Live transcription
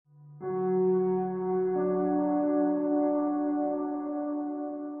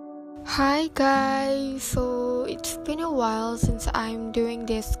Hi guys, so it's been a while since I'm doing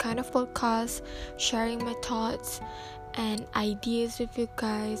this kind of podcast, sharing my thoughts and ideas with you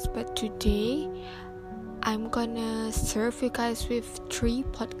guys. But today I'm gonna serve you guys with 3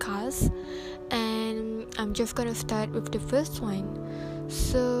 podcasts, and I'm just gonna start with the first one.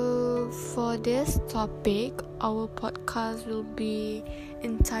 So for this topic, our podcast will be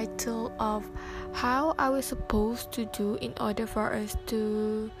entitled of how I was supposed to do in order for us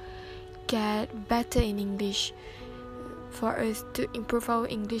to get better in English, for us to improve our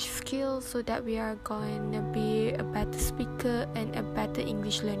English skills so that we are going to be a better speaker and a better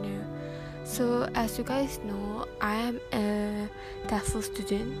English learner. So as you guys know, I am a TEFL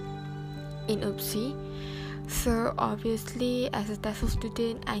student in UPSI. So obviously as a TEFL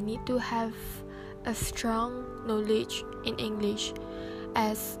student, I need to have a strong knowledge in English,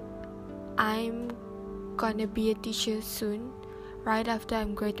 as I'm gonna be a teacher soon, right after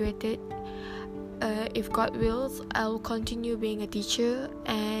I'm graduated. If God wills, I'll continue being a teacher,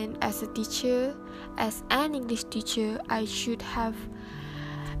 and as a teacher, as an English teacher, I should have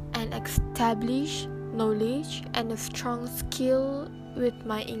an established knowledge and a strong skill with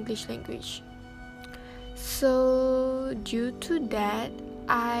my English language. So due to that,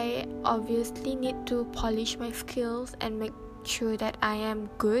 I obviously need to polish my skills and make sure that I am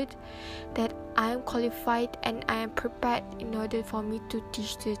good, that I am qualified, and I am prepared in order for me to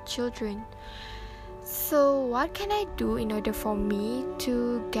teach the children. So what can I do in order for me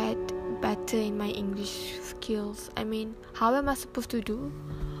to get better in my English skills? How am I supposed to do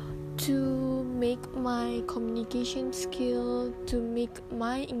to make my communication skill, to make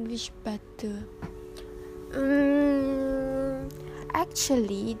my English better?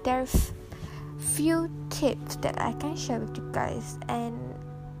 Actually, there's few tips that I can share with you guys, and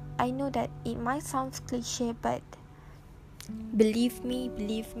I know that it might sound cliche, but believe me,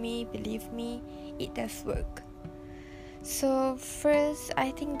 it does work. So first, I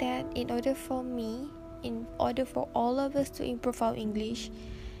think that in order for all of us to improve our English,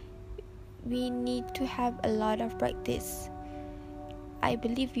 we need to have a lot of practice. I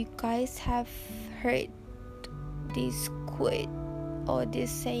believe you guys have heard this quote or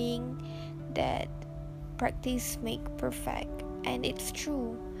this saying that practice make perfect, and it's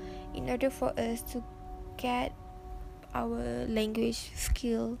true. In order for us to get our language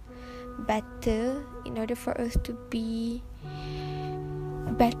skill better, in order for us to be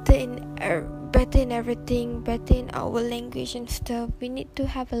better in everything, better in our language and stuff, we need to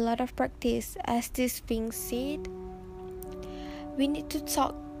have a lot of practice. As this being said, we need to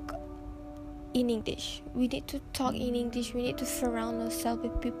talk in English. We need to surround ourselves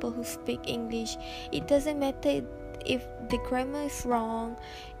with people who speak English. It doesn't matter if the grammar is wrong,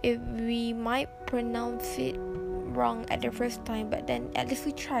 if we might pronounce it wrong at the first time, but then at least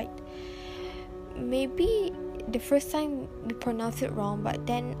we tried. Maybe the first time we pronounce it wrong, but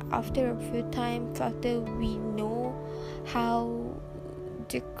then after a few times, after we know how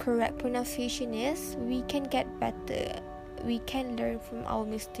the correct pronunciation is, we can get better. We can learn from our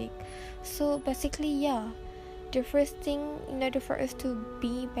mistake. So basically, the first thing in order for us to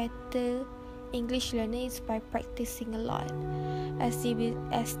be better English learner is by practicing a lot. As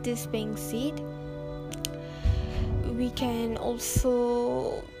this being said, we can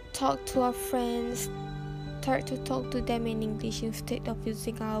also talk to our friends, start to talk to them in English instead of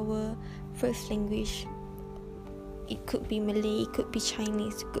using our first language. It could be Malay, it could be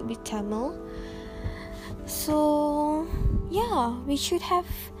Chinese, it could be Tamil. So we should have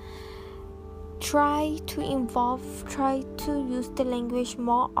try to use the language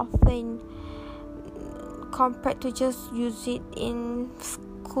more often, compared to just use it in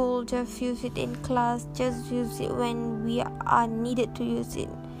school, just use it in class, just use it when we are needed to use it.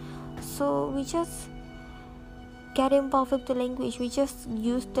 So we just get involved with the language, we just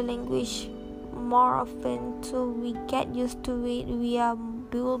use the language more often, so we get used to it. We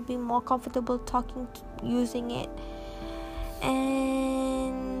will be more comfortable using it,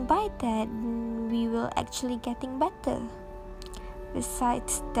 and by that we will actually getting better.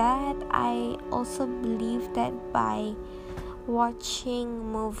 Besides that, I also believe that by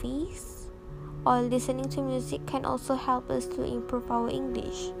watching movies or listening to music can also help us to improve our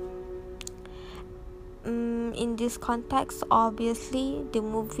English. In this context, obviously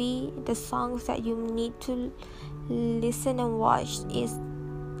the songs that you need to listen and watch is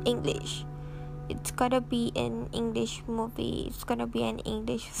English. It's gotta be an English movie, it's gonna be an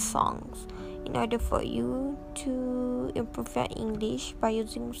English songs, in order for you to improve your English by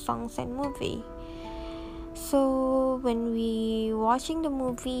using songs and movie. So when we watching the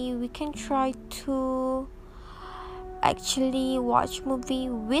movie, we can try to actually watch movie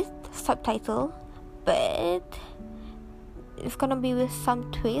with subtitle, but it's gonna be with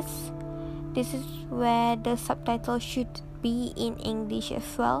some twists. This is where the subtitle should be in English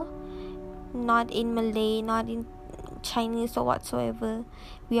as well, not in Malay, not in Chinese or whatsoever.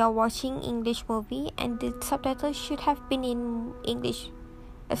 We are watching English movie and the subtitle should have been in English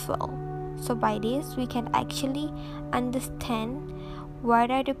as well. So by this we can actually understand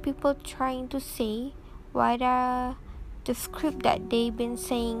what are the people trying to say, what are the script that they've been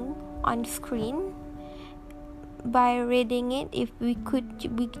saying on screen. By reading it, if we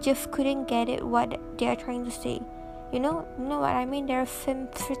just couldn't get it what they are trying to say. You know what I mean? There are some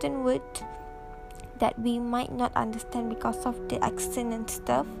certain words that we might not understand because of the accent and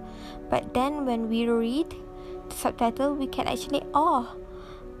stuff, but then when we read the subtitle we can actually,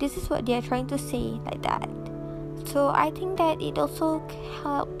 this is what they are trying to say, like that. So I think that it also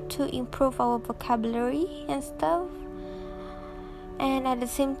help to improve our vocabulary and stuff. And at the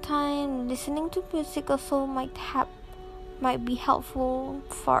same time, listening to music also might be helpful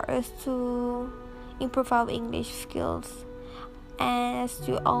for us to improve our English skills. And as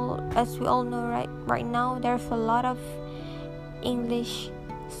we all know, right now there's a lot of English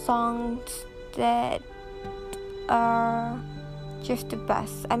songs that are just the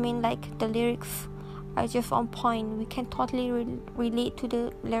best. I mean, like, the lyrics are just on point. We can totally relate to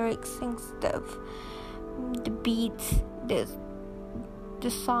the lyrics and stuff, the beats, the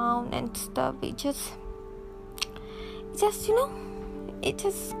sound and stuff. It's just it's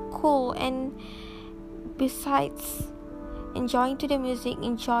just cool. And besides enjoying to the music,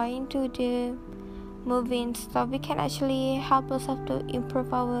 enjoying to the movie and stuff, we can actually help ourselves to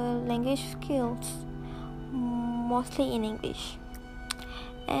improve our language skills, mostly in English.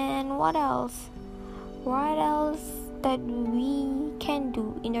 And what else that we can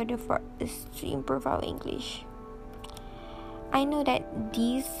do in order for us to improve our English? I know that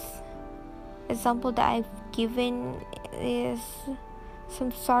this example that I've given is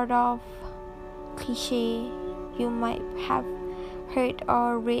some sort of cliche. You might have heard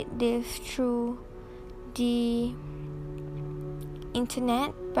or read this through the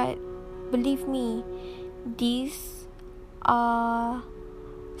internet, but believe me, these are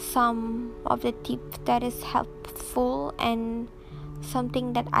some of the tips that is helpful and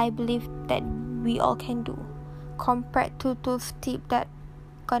something that I believe that we all can do, compared to those tips that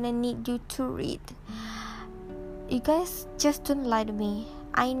gonna need you to read. You guys just don't lie to me.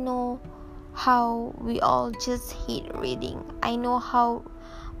 I know how we all just hate reading. I know how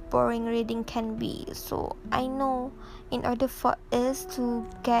boring reading can be. So I know in order for us to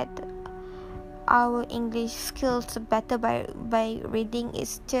get our English skills better by reading,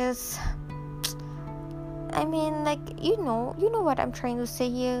 it's just, I mean, like, you know what I'm trying to say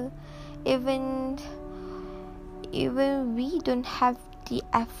here. Even we don't have the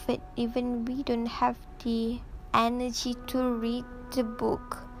effort, even we don't have the energy to read the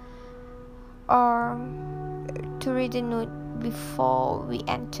book or to read the note before we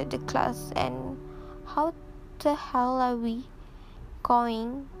enter the class, and how the hell are we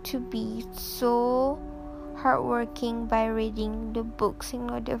going to be so hardworking by reading the books in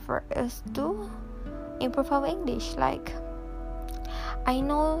order for us to improve our English? Like, I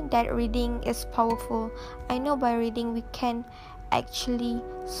know that reading is powerful. I know by reading we can actually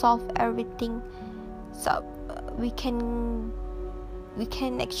solve everything. So we can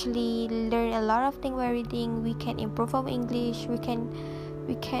actually learn a lot of things by reading. We can improve our English. We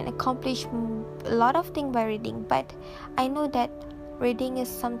can accomplish a lot of things by reading. But I know that reading is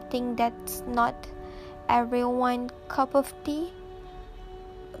something that's not everyone's cup of tea,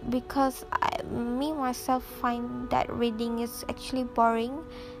 because me myself find that reading is actually boring,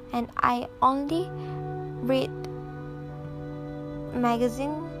 and I only read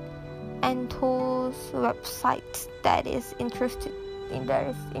magazine and those websites that is interesting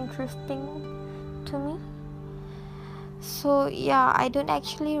to me. So yeah, I don't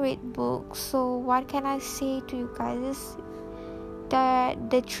actually read books. So what can I say to you guys? That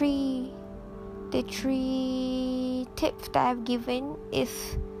the three tips that I've given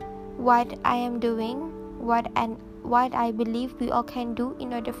is what I am doing, what I believe we all can do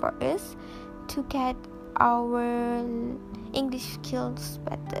in order for us to get our English skills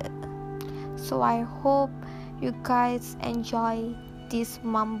better. So I hope you guys enjoy this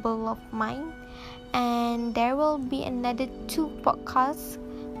mumble of mine, and there will be another 2 podcasts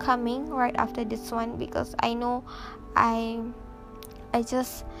coming right after this one, because I know I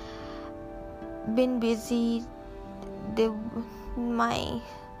just been busy.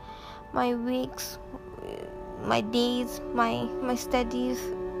 My weeks, my days, my studies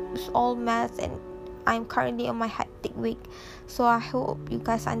is all math, and I'm currently on my hectic week, so I hope you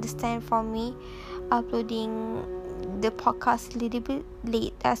guys understand for me uploading the podcast a little bit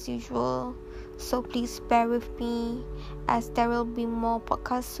late as usual. So please bear with me, as there will be more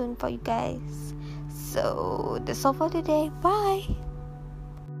podcasts soon for you guys. So that's all for today. Bye.